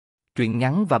truyện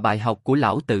ngắn và bài học của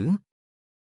lão tử.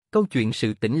 Câu chuyện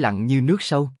sự tĩnh lặng như nước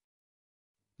sâu.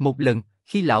 Một lần,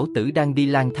 khi lão tử đang đi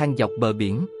lang thang dọc bờ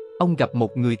biển, ông gặp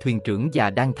một người thuyền trưởng già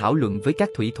đang thảo luận với các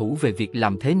thủy thủ về việc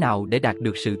làm thế nào để đạt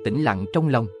được sự tĩnh lặng trong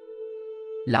lòng.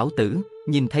 Lão tử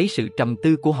nhìn thấy sự trầm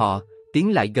tư của họ,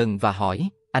 tiến lại gần và hỏi,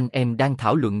 anh em đang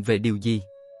thảo luận về điều gì?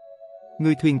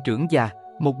 Người thuyền trưởng già,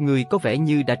 một người có vẻ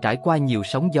như đã trải qua nhiều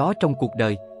sóng gió trong cuộc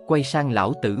đời, quay sang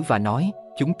lão tử và nói,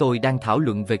 chúng tôi đang thảo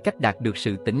luận về cách đạt được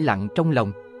sự tĩnh lặng trong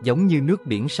lòng, giống như nước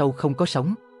biển sâu không có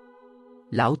sóng.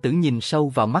 Lão tử nhìn sâu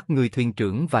vào mắt người thuyền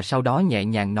trưởng và sau đó nhẹ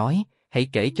nhàng nói, hãy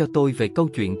kể cho tôi về câu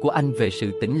chuyện của anh về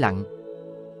sự tĩnh lặng.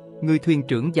 Người thuyền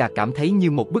trưởng già cảm thấy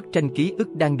như một bức tranh ký ức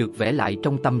đang được vẽ lại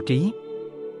trong tâm trí.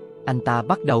 Anh ta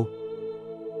bắt đầu.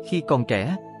 Khi còn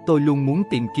trẻ, tôi luôn muốn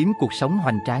tìm kiếm cuộc sống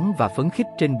hoành tráng và phấn khích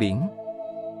trên biển.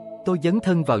 Tôi dấn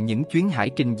thân vào những chuyến hải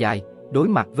trình dài, đối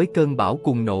mặt với cơn bão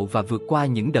cuồng nộ và vượt qua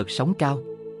những đợt sóng cao.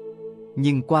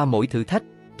 Nhưng qua mỗi thử thách,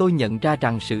 tôi nhận ra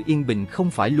rằng sự yên bình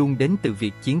không phải luôn đến từ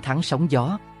việc chiến thắng sóng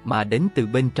gió, mà đến từ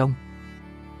bên trong.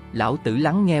 Lão tử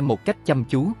lắng nghe một cách chăm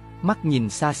chú, mắt nhìn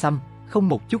xa xăm, không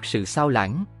một chút sự xao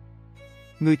lãng.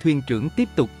 Người thuyền trưởng tiếp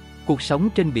tục, cuộc sống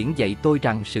trên biển dạy tôi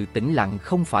rằng sự tĩnh lặng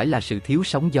không phải là sự thiếu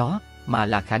sóng gió, mà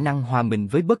là khả năng hòa mình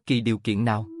với bất kỳ điều kiện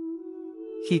nào.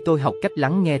 Khi tôi học cách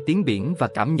lắng nghe tiếng biển và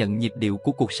cảm nhận nhịp điệu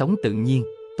của cuộc sống tự nhiên,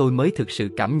 tôi mới thực sự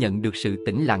cảm nhận được sự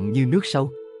tĩnh lặng như nước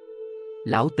sâu.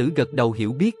 Lão tử gật đầu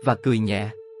hiểu biết và cười nhẹ.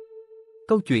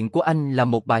 Câu chuyện của anh là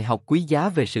một bài học quý giá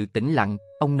về sự tĩnh lặng,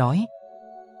 ông nói.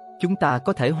 Chúng ta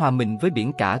có thể hòa mình với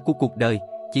biển cả của cuộc đời,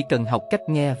 chỉ cần học cách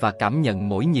nghe và cảm nhận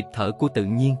mỗi nhịp thở của tự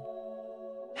nhiên.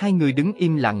 Hai người đứng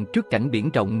im lặng trước cảnh biển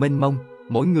rộng mênh mông,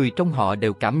 mỗi người trong họ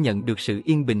đều cảm nhận được sự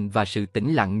yên bình và sự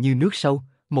tĩnh lặng như nước sâu,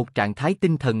 một trạng thái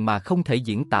tinh thần mà không thể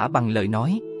diễn tả bằng lời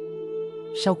nói.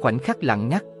 Sau khoảnh khắc lặng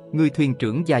ngắt, người thuyền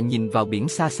trưởng già nhìn vào biển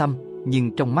xa xăm,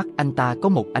 nhưng trong mắt anh ta có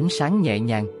một ánh sáng nhẹ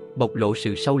nhàng, bộc lộ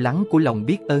sự sâu lắng của lòng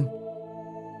biết ơn.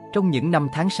 Trong những năm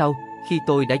tháng sau, khi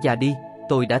tôi đã già đi,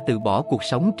 tôi đã từ bỏ cuộc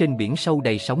sống trên biển sâu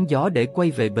đầy sóng gió để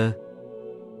quay về bờ.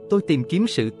 Tôi tìm kiếm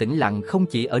sự tĩnh lặng không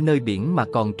chỉ ở nơi biển mà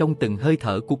còn trong từng hơi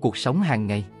thở của cuộc sống hàng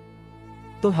ngày.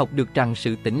 Tôi học được rằng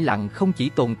sự tĩnh lặng không chỉ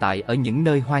tồn tại ở những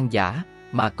nơi hoang dã,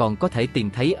 mà còn có thể tìm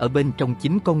thấy ở bên trong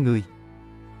chính con người.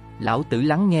 Lão tử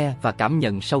lắng nghe và cảm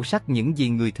nhận sâu sắc những gì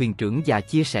người thuyền trưởng già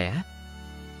chia sẻ.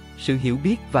 Sự hiểu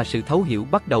biết và sự thấu hiểu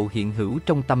bắt đầu hiện hữu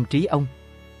trong tâm trí ông.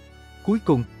 Cuối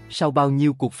cùng, sau bao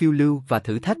nhiêu cuộc phiêu lưu và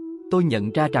thử thách, tôi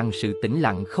nhận ra rằng sự tĩnh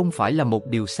lặng không phải là một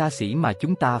điều xa xỉ mà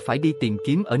chúng ta phải đi tìm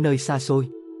kiếm ở nơi xa xôi.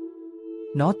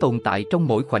 Nó tồn tại trong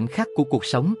mỗi khoảnh khắc của cuộc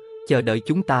sống, chờ đợi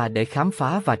chúng ta để khám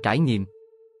phá và trải nghiệm.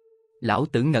 Lão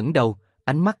tử ngẩng đầu,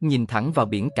 ánh mắt nhìn thẳng vào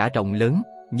biển cả rộng lớn,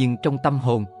 nhưng trong tâm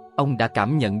hồn, ông đã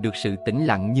cảm nhận được sự tĩnh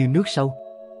lặng như nước sâu.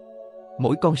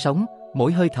 Mỗi con sóng,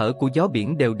 mỗi hơi thở của gió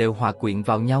biển đều hòa quyện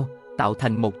vào nhau, tạo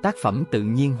thành một tác phẩm tự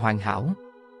nhiên hoàn hảo.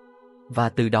 Và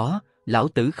từ đó, lão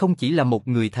tử không chỉ là một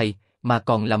người thầy, mà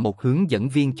còn là một hướng dẫn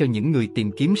viên cho những người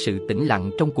tìm kiếm sự tĩnh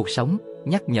lặng trong cuộc sống,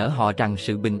 nhắc nhở họ rằng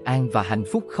sự bình an và hạnh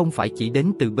phúc không phải chỉ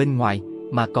đến từ bên ngoài,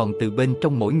 mà còn từ bên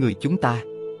trong mỗi người chúng ta.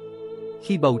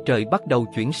 Khi bầu trời bắt đầu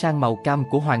chuyển sang màu cam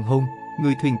của hoàng hôn,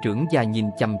 người thuyền trưởng già nhìn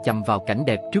chằm chằm vào cảnh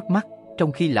đẹp trước mắt,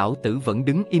 trong khi lão tử vẫn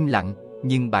đứng im lặng,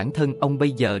 nhưng bản thân ông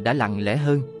bây giờ đã lặng lẽ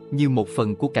hơn, như một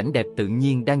phần của cảnh đẹp tự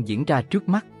nhiên đang diễn ra trước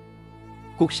mắt.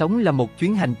 Cuộc sống là một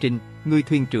chuyến hành trình, người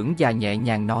thuyền trưởng già nhẹ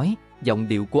nhàng nói, giọng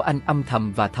điệu của anh âm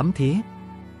thầm và thấm thía.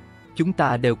 Chúng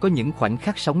ta đều có những khoảnh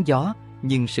khắc sóng gió,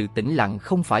 nhưng sự tĩnh lặng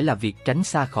không phải là việc tránh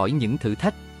xa khỏi những thử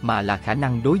thách, mà là khả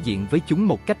năng đối diện với chúng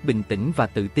một cách bình tĩnh và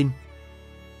tự tin.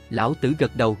 Lão tử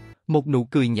gật đầu, một nụ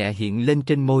cười nhẹ hiện lên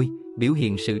trên môi, biểu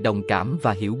hiện sự đồng cảm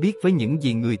và hiểu biết với những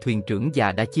gì người thuyền trưởng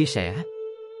già đã chia sẻ.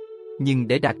 Nhưng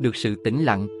để đạt được sự tĩnh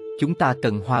lặng, chúng ta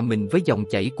cần hòa mình với dòng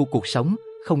chảy của cuộc sống,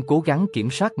 không cố gắng kiểm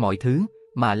soát mọi thứ,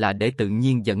 mà là để tự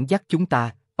nhiên dẫn dắt chúng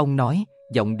ta, ông nói,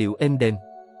 giọng điệu êm đềm.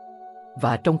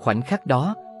 Và trong khoảnh khắc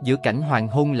đó, giữa cảnh hoàng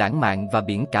hôn lãng mạn và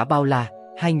biển cả bao la,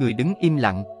 hai người đứng im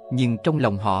lặng, nhưng trong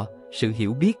lòng họ, sự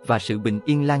hiểu biết và sự bình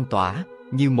yên lan tỏa,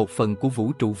 như một phần của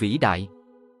vũ trụ vĩ đại.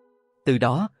 Từ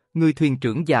đó, người thuyền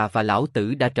trưởng già và lão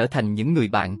tử đã trở thành những người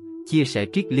bạn, chia sẻ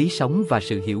triết lý sống và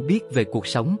sự hiểu biết về cuộc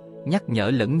sống, nhắc nhở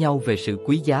lẫn nhau về sự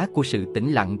quý giá của sự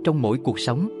tĩnh lặng trong mỗi cuộc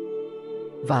sống.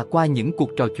 Và qua những cuộc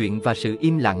trò chuyện và sự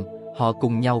im lặng, họ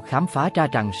cùng nhau khám phá ra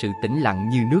rằng sự tĩnh lặng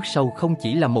như nước sâu không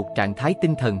chỉ là một trạng thái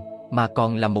tinh thần, mà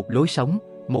còn là một lối sống,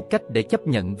 một cách để chấp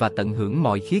nhận và tận hưởng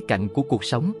mọi khía cạnh của cuộc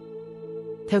sống.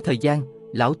 Theo thời gian,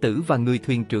 lão tử và người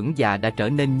thuyền trưởng già đã trở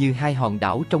nên như hai hòn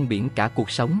đảo trong biển cả cuộc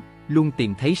sống, luôn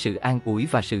tìm thấy sự an ủi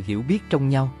và sự hiểu biết trong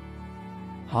nhau.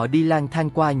 Họ đi lang thang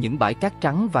qua những bãi cát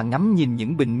trắng và ngắm nhìn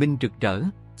những bình minh rực rỡ,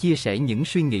 chia sẻ những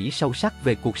suy nghĩ sâu sắc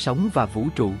về cuộc sống và vũ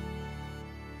trụ.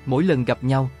 Mỗi lần gặp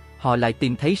nhau, họ lại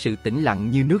tìm thấy sự tĩnh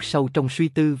lặng như nước sâu trong suy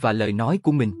tư và lời nói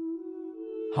của mình.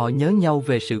 Họ nhớ nhau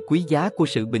về sự quý giá của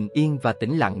sự bình yên và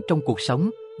tĩnh lặng trong cuộc sống,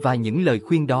 và những lời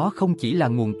khuyên đó không chỉ là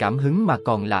nguồn cảm hứng mà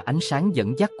còn là ánh sáng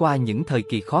dẫn dắt qua những thời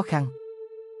kỳ khó khăn.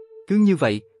 Cứ như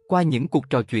vậy, qua những cuộc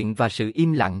trò chuyện và sự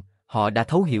im lặng, họ đã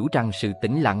thấu hiểu rằng sự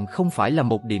tĩnh lặng không phải là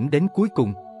một điểm đến cuối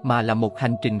cùng, mà là một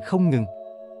hành trình không ngừng.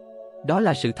 Đó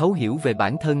là sự thấu hiểu về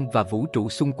bản thân và vũ trụ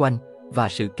xung quanh, và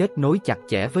sự kết nối chặt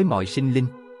chẽ với mọi sinh linh.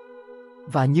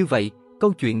 Và như vậy,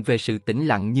 câu chuyện về sự tĩnh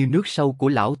lặng như nước sâu của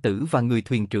Lão Tử và người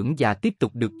thuyền trưởng già tiếp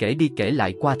tục được kể đi kể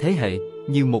lại qua thế hệ,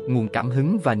 như một nguồn cảm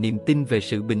hứng và niềm tin về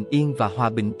sự bình yên và hòa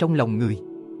bình trong lòng người.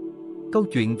 Câu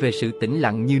chuyện về sự tĩnh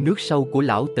lặng như nước sâu của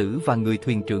Lão Tử và người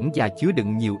thuyền trưởng già chứa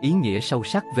đựng nhiều ý nghĩa sâu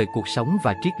sắc về cuộc sống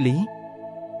và triết lý.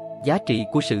 Giá trị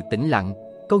của sự tĩnh lặng.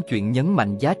 Câu chuyện nhấn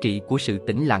mạnh giá trị của sự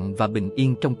tĩnh lặng và bình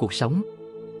yên trong cuộc sống.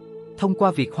 Thông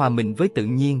qua việc hòa mình với tự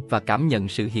nhiên và cảm nhận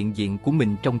sự hiện diện của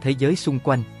mình trong thế giới xung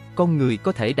quanh, con người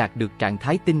có thể đạt được trạng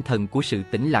thái tinh thần của sự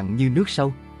tĩnh lặng như nước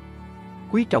sâu.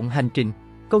 Quý trọng hành trình.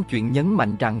 Câu chuyện nhấn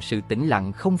mạnh rằng sự tĩnh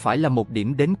lặng không phải là một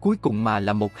điểm đến cuối cùng mà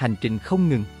là một hành trình không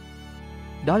ngừng.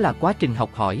 Đó là quá trình học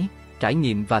hỏi, trải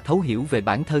nghiệm và thấu hiểu về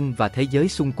bản thân và thế giới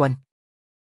xung quanh.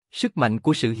 Sức mạnh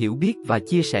của sự hiểu biết và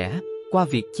chia sẻ. Qua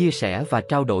việc chia sẻ và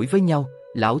trao đổi với nhau,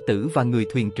 Lão Tử và người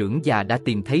thuyền trưởng già đã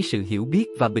tìm thấy sự hiểu biết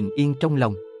và bình yên trong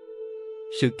lòng.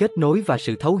 Sự kết nối và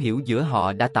sự thấu hiểu giữa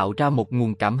họ đã tạo ra một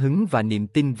nguồn cảm hứng và niềm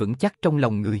tin vững chắc trong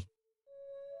lòng người.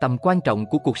 Tầm quan trọng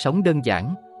của cuộc sống đơn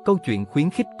giản. Câu chuyện khuyến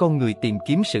khích con người tìm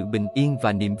kiếm sự bình yên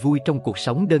và niềm vui trong cuộc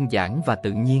sống đơn giản và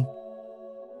tự nhiên.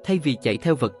 Thay vì chạy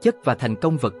theo vật chất và thành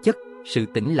công vật chất, sự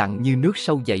tĩnh lặng như nước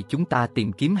sâu dạy chúng ta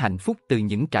tìm kiếm hạnh phúc từ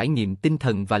những trải nghiệm tinh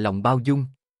thần và lòng bao dung.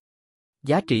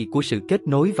 Giá trị của sự kết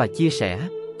nối và chia sẻ.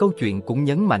 Câu chuyện cũng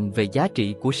nhấn mạnh về giá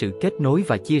trị của sự kết nối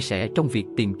và chia sẻ trong việc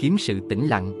tìm kiếm sự tĩnh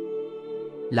lặng.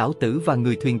 Lão Tử và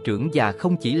người thuyền trưởng già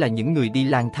không chỉ là những người đi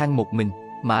lang thang một mình,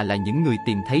 mà là những người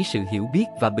tìm thấy sự hiểu biết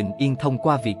và bình yên thông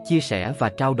qua việc chia sẻ và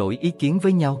trao đổi ý kiến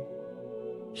với nhau.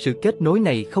 Sự kết nối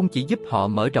này không chỉ giúp họ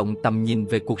mở rộng tầm nhìn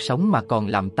về cuộc sống mà còn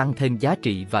làm tăng thêm giá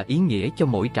trị và ý nghĩa cho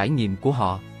mỗi trải nghiệm của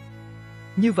họ.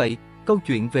 Như vậy, câu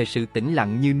chuyện về sự tĩnh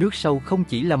lặng như nước sâu không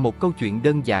chỉ là một câu chuyện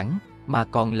đơn giản, mà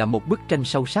còn là một bức tranh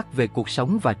sâu sắc về cuộc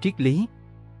sống và triết lý.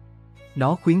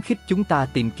 Nó khuyến khích chúng ta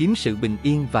tìm kiếm sự bình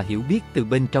yên và hiểu biết từ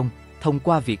bên trong, thông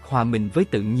qua việc hòa mình với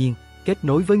tự nhiên, kết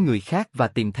nối với người khác và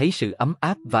tìm thấy sự ấm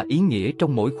áp và ý nghĩa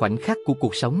trong mỗi khoảnh khắc của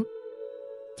cuộc sống.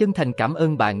 Chân thành cảm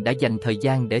ơn bạn đã dành thời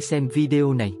gian để xem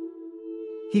video này.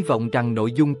 Hy vọng rằng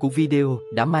nội dung của video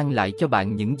đã mang lại cho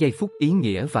bạn những giây phút ý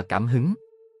nghĩa và cảm hứng.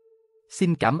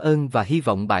 Xin cảm ơn và hy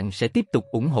vọng bạn sẽ tiếp tục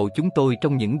ủng hộ chúng tôi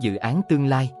trong những dự án tương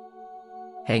lai.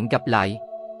 Hẹn gặp lại.